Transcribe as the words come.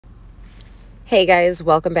Hey guys,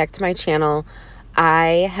 welcome back to my channel.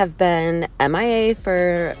 I have been MIA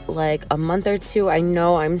for like a month or two. I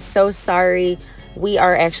know, I'm so sorry. We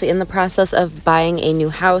are actually in the process of buying a new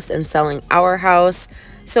house and selling our house.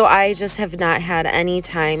 So I just have not had any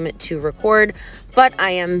time to record, but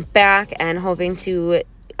I am back and hoping to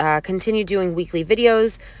continue doing weekly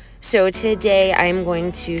videos. So today I'm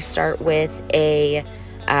going to start with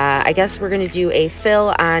I guess we're going to do a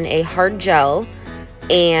fill on a hard gel.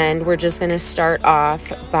 And we're just going to start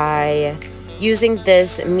off by using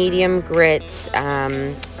this medium grit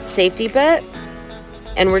safety bit.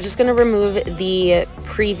 And we're just going to remove the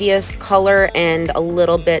previous color and a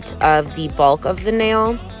little bit of the bulk of the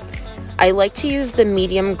nail. I like to use the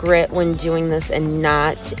medium grit when doing this and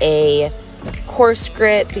not a coarse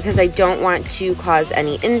grit because I don't want to cause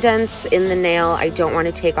any indents in the nail. I don't want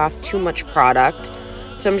to take off too much product.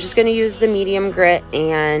 So I'm just going to use the medium grit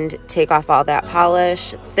and take off all that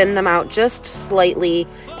polish, thin them out just slightly,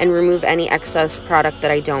 and remove any excess product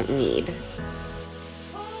that I don't need.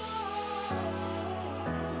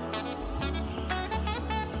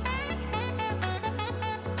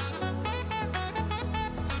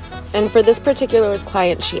 And for this particular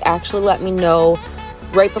client, she actually let me know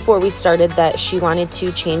right before we started that she wanted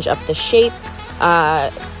to change up the shape.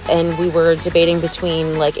 And we were debating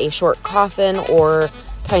between like a short coffin or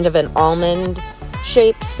kind of an almond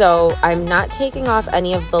shape. So I'm not taking off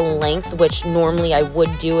any of the length, which normally I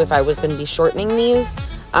would do if I was going to be shortening these.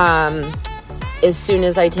 As soon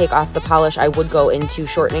as I take off the polish, I would go into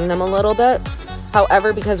shortening them a little bit.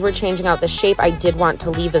 However, because we're changing out the shape, I did want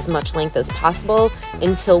to leave as much length as possible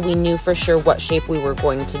until we knew for sure what shape we were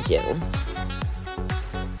going to do.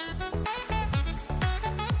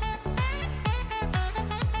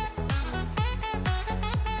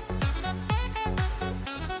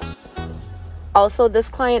 Also, this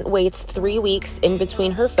client waits 3 weeks in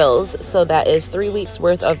between her fills, so that is 3 weeks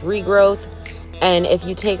worth of regrowth. And if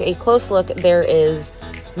you take a close look, there is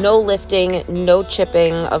no lifting, no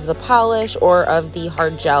chipping of the polish or of the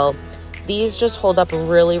hard gel. These just hold up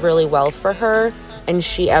really, really well for her, and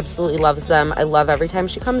she absolutely loves them. I love every time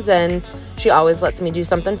she comes in. She always lets me do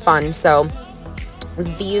something fun. So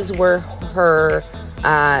these were her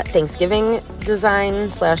Thanksgiving design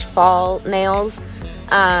 / fall nails.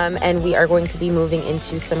 And we are going to be moving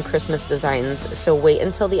into some Christmas designs. So wait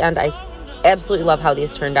until the end. I absolutely love how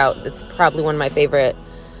these turned out. It's probably one of my favorite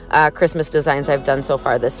Christmas designs I've done so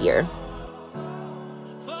far this year.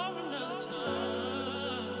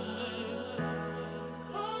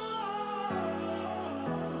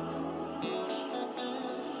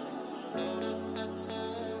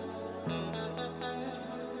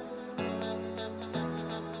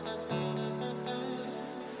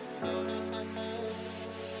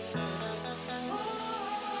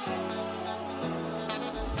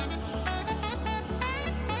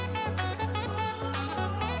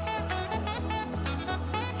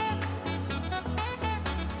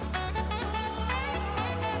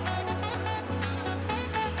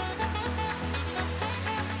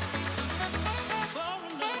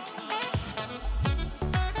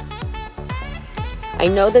 I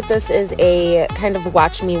know that this is a kind of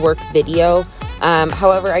watch me work video.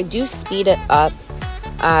 However, I do speed it up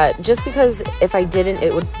just because if I didn't,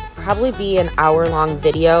 it would probably be an hour-long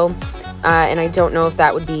video. And I don't know if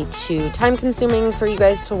that would be too time-consuming for you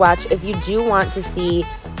guys to watch. If you do want to see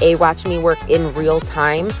a watch me work in real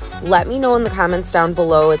time, let me know in the comments down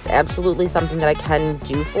below. It's absolutely something that I can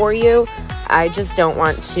do for you. I just don't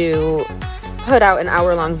want to put out an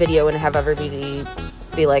hour-long video and have everybody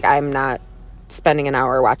be like, I'm not spending an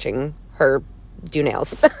hour watching her do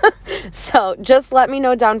nails. So just let me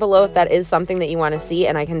know down below if that is something that you want to see,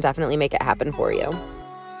 and I can definitely make it happen for you.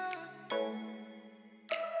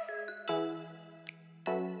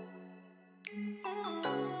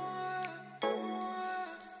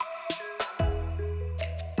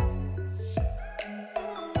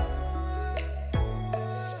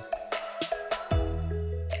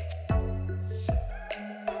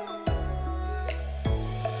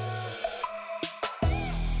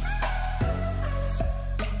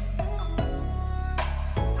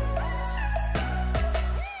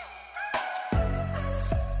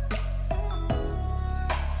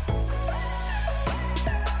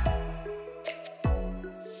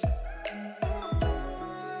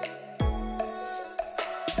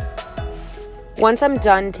 Once I'm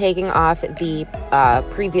done taking off the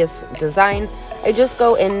previous design, I just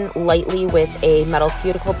go in lightly with a metal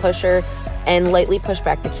cuticle pusher and lightly push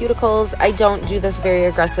back the cuticles. I don't do this very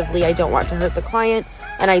aggressively. I don't want to hurt the client,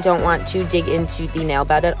 and I don't want to dig into the nail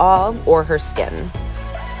bed at all or her skin.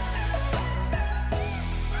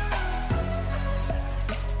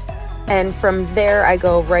 And from there, I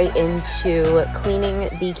go right into cleaning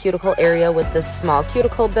the cuticle area with this small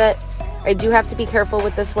cuticle bit. I do have to be careful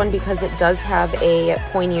with this one because it does have a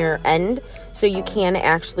pointier end, so you can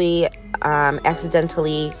actually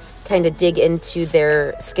accidentally kind of dig into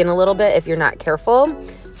their skin a little bit if you're not careful.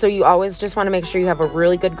 So you always just want to make sure you have a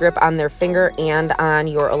really good grip on their finger and on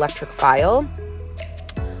your electric file.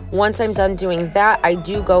 Once I'm done doing that, I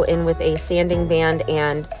do go in with a sanding band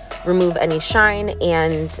and remove any shine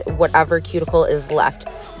and whatever cuticle is left.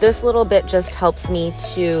 This little bit just helps me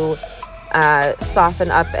to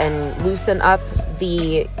soften up and loosen up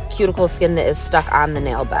the cuticle skin that is stuck on the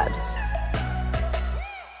nail bed.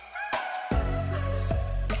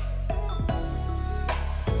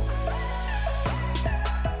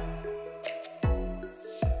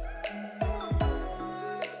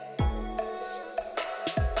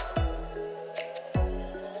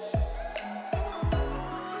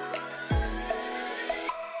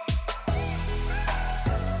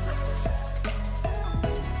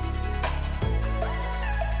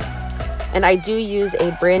 And I do use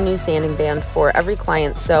a brand new sanding band for every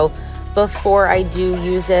client. So before I do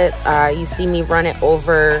use it, you see me run it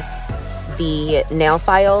over the nail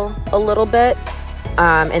file a little bit.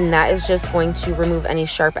 And that is just going to remove any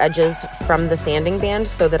sharp edges from the sanding band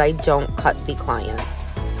so that I don't cut the client.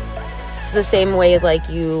 It's the same way like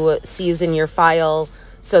you season your file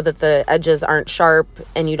so that the edges aren't sharp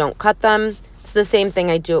and you don't cut them. It's the same thing.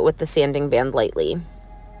 I do it with the sanding band lightly.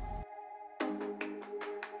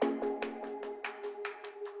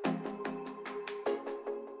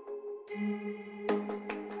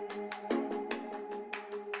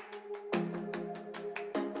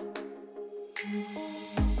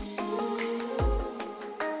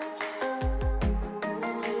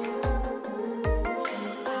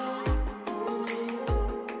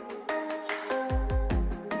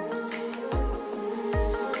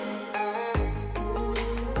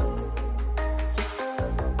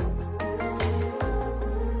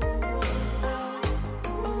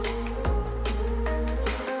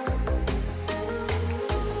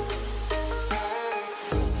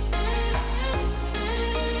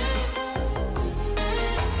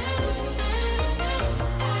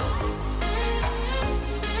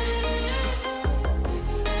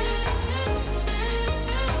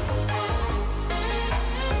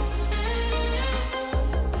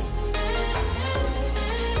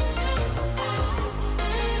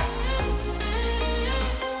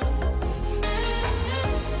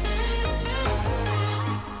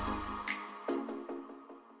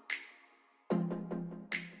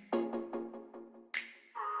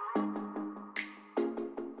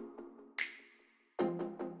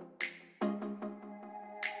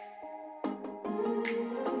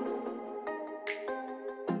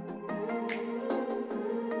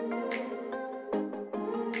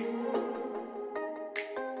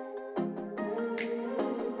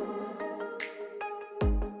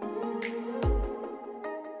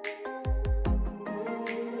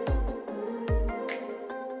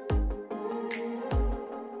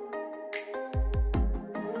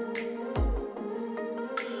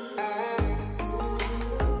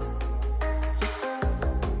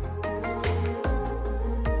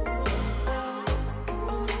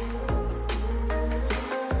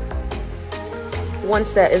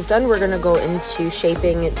 Once that is done, we're going to go into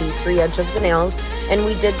shaping the free edge of the nails, and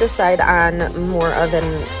we did decide on more of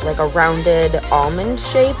a rounded almond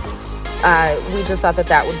shape. We just thought that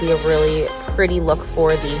that would be a really pretty look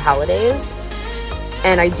for the holidays.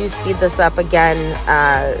 And I do speed this up again.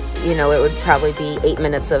 You know, it would probably be 8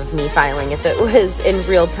 minutes of me filing if it was in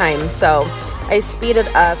real time. So I speed it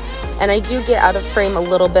up, and I do get out of frame a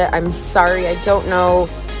little bit. I'm sorry, I don't know.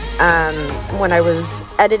 When I was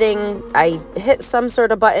editing, I hit some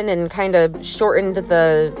sort of button and kind of shortened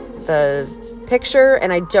the picture,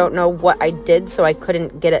 and I don't know what I did, so I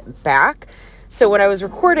couldn't get it back. So when I was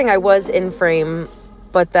recording, I was in frame,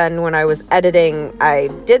 but then when I was editing, I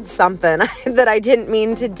did something that I didn't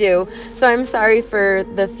mean to do. So I'm sorry for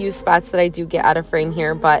the few spots that I do get out of frame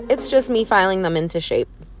here, but it's just me filing them into shape.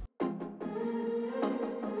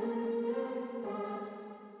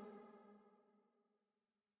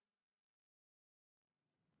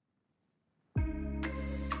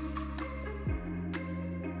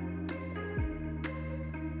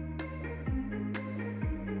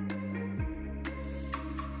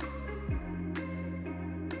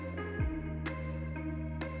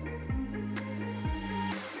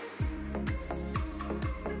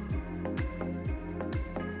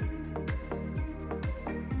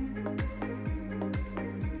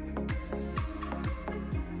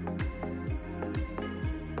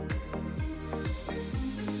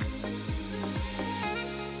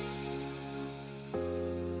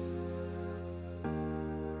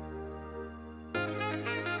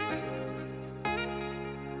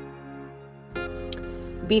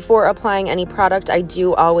 Before applying any product, I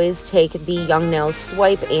do always take the Young Nails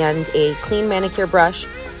swipe and a clean manicure brush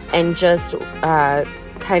and just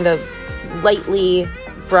kind of lightly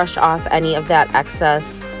brush off any of that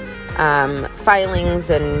excess filings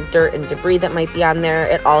and dirt and debris that might be on there.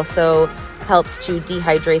 It also helps to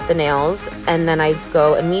dehydrate the nails. And then I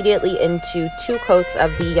go immediately into 2 coats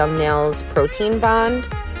of the Young Nails Protein Bond.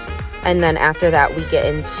 And then after that, we get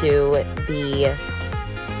into the,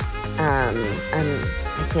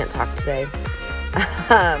 I can't talk today.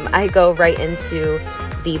 I go right into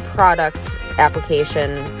the product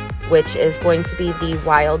application, which is going to be the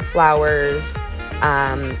Wildflowers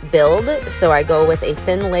build. So I go with a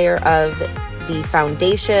thin layer of the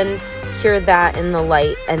foundation, cure that in the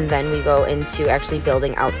light, and then we go into actually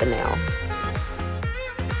building out the nail.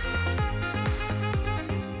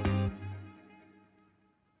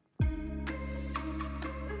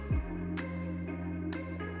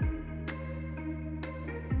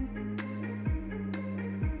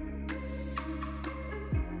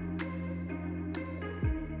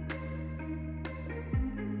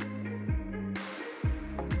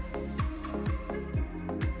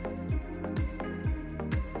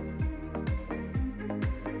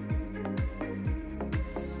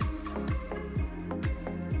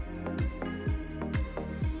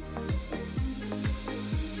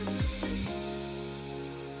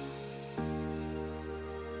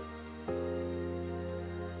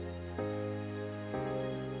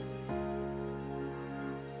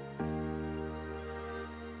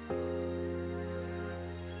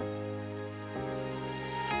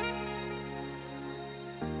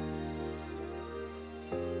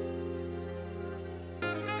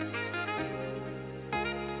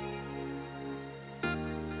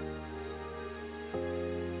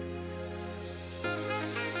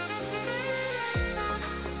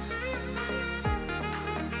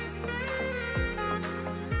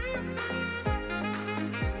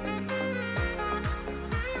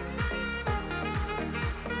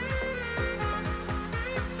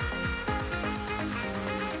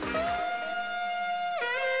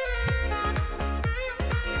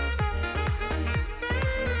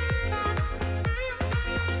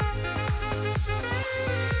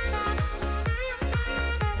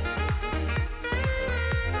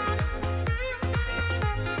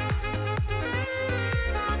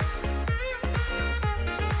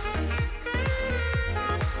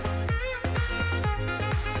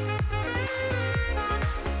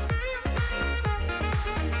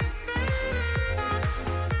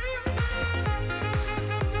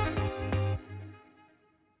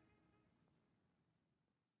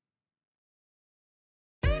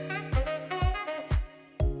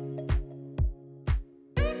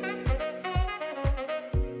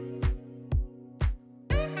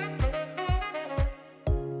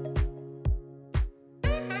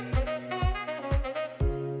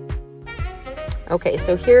 Okay,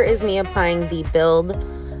 so here is me applying the build,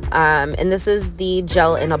 and this is the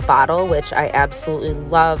gel in a bottle, which I absolutely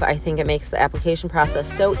love. I think it makes the application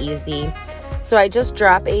process so easy. So I just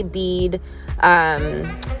drop a bead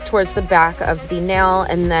towards the back of the nail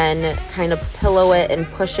and then kind of pillow it and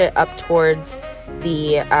push it up towards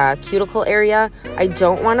the cuticle area. I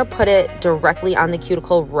don't want to put it directly on the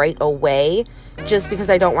cuticle right away, just because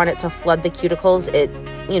I don't want it to flood the cuticles. It,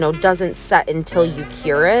 you know, doesn't set until you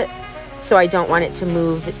cure it. So I don't want it to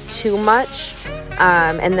move too much.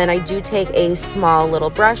 And then I do take a small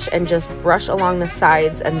little brush and just brush along the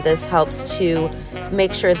sides, and this helps to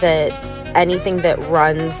make sure that anything that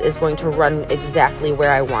runs is going to run exactly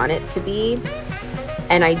where I want it to be.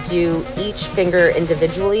 And I do each finger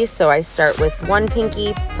individually. So I start with one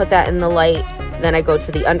pinky, put that in the light, then I go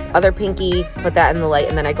to the other pinky, put that in the light,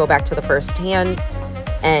 and then I go back to the first hand,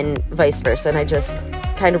 and vice versa. And I just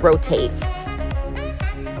kind of rotate.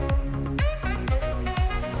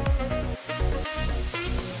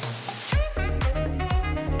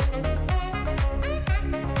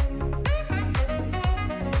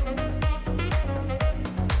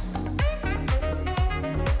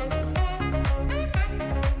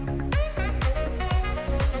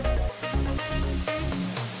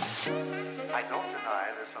 I don't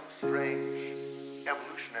deny there's some strange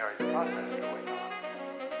evolutionary process going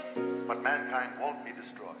on, but mankind won't be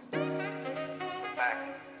destroyed. The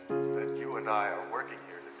fact that you and I are working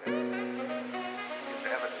here today is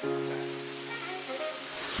evidence of that.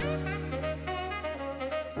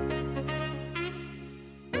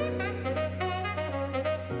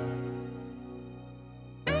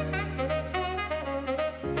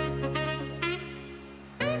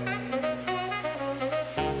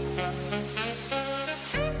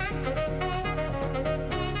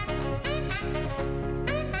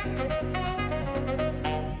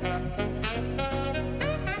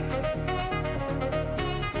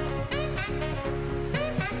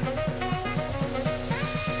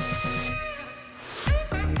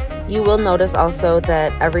 You will notice also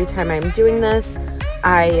that every time I'm doing this,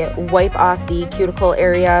 I wipe off the cuticle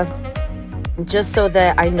area just so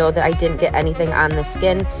that I know that I didn't get anything on the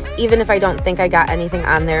skin. Even if I don't think I got anything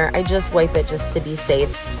on there, I just wipe it just to be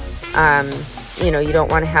safe. You know, you don't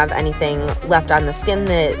want to have anything left on the skin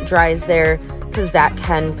that dries there, because that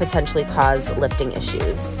can potentially cause lifting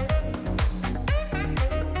issues.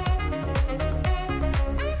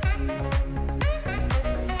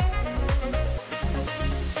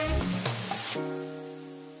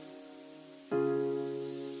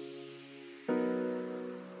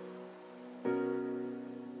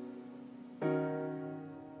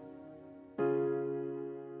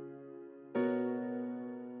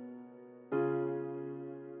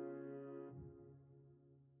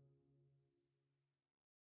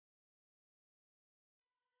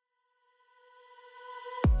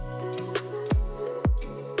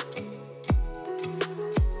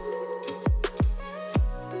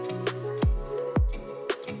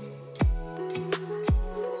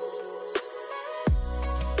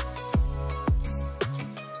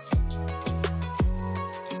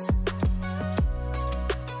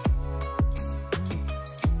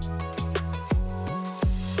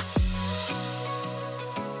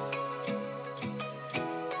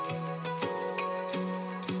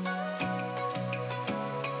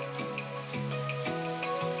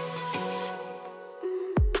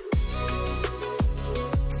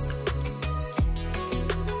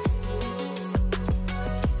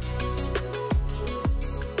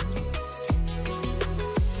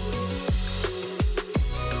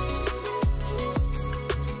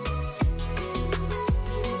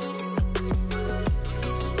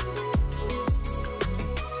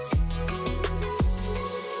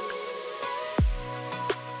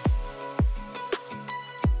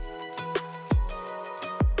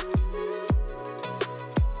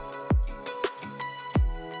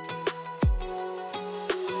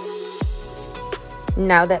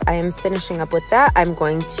 Now that I am finishing up with that, I'm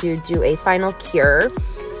going to do a final cure,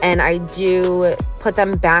 and I do put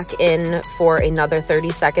them back in for another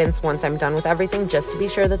 30 seconds once I'm done with everything, just to be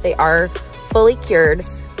sure that they are fully cured.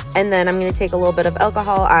 And then I'm going to take a little bit of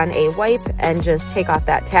alcohol on a wipe and just take off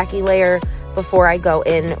that tacky layer before I go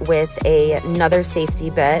in with another safety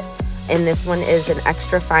bit. And this one is an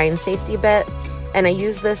extra fine safety bit, and I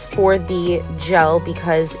use this for the gel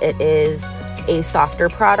because it is a softer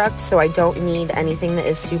product, so I don't need anything that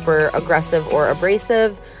is super aggressive or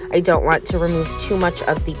abrasive. I don't want to remove too much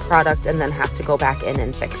of the product and then have to go back in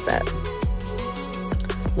and fix it.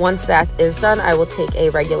 Once that is done, I will take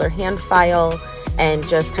a regular hand file and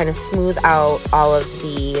just kind of smooth out all of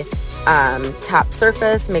the top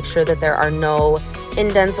surface, make sure that there are no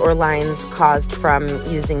indents or lines caused from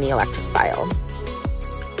using the electric file.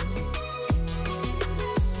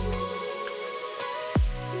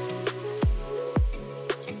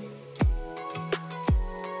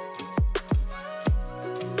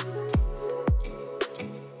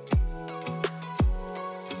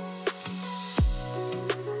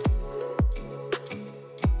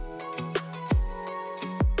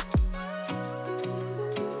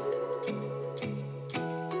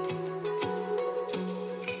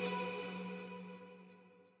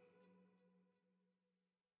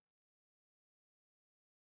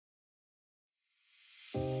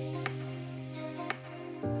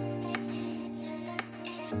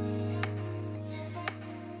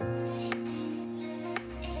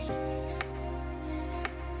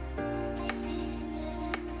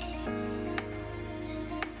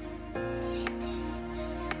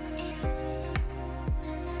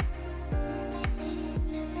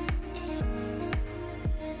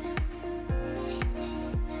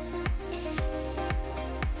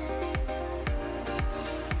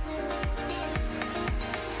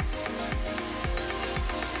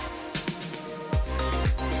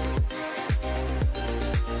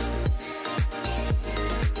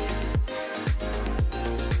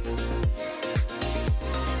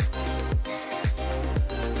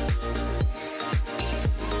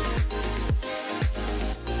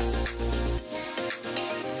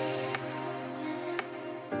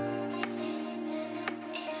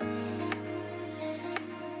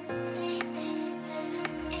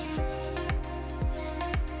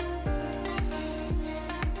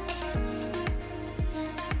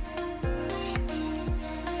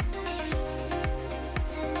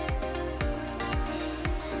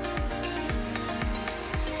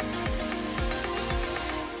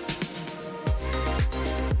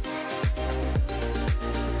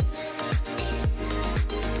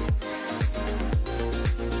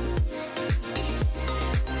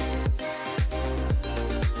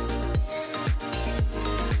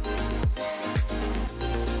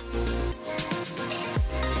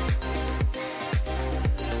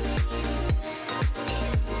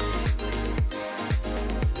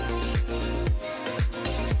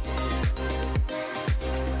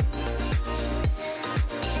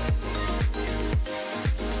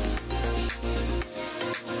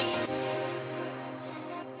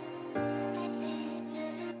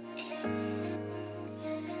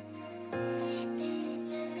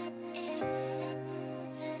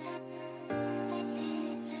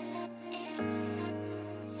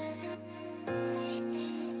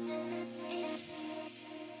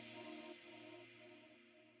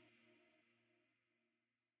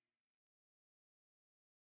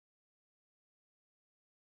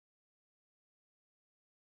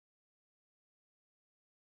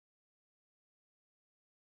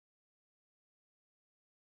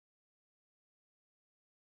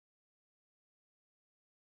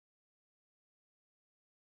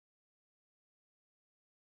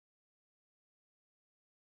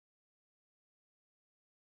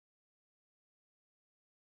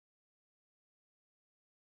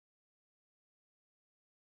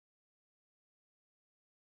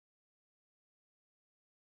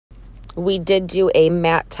 We did do a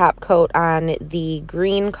matte top coat on the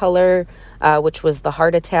green color, which was the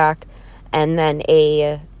Heart Attack, and then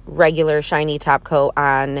a regular shiny top coat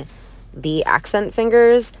on the accent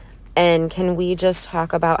fingers. And can we just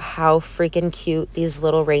talk about how freaking cute these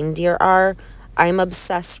little reindeer are? I'm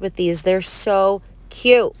obsessed with these. They're so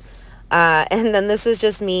cute. And then this is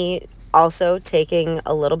just me also taking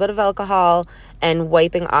a little bit of alcohol and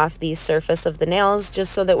wiping off the surface of the nails,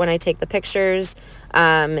 just so that when I take the pictures,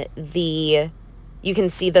 you can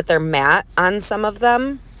see that they're matte on some of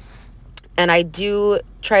them. And I do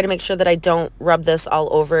try to make sure that I don't rub this all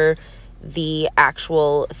over the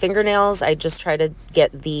actual fingernails. I just try to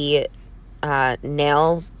get the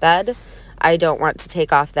nail bed. I don't want to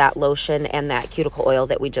take off that lotion and that cuticle oil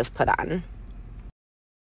that we just put on.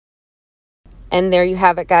 And there you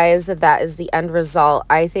have it, guys. That is the end result.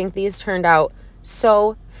 I think these turned out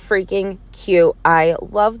so freaking cute. I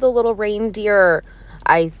love the little reindeer.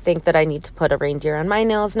 I think that I need to put a reindeer on my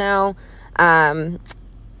nails now.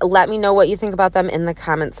 Let me know what you think about them in the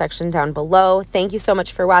comment section down below. Thank you so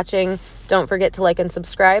much for watching. Don't forget to like and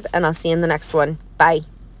subscribe, and I'll see you in the next one. Bye.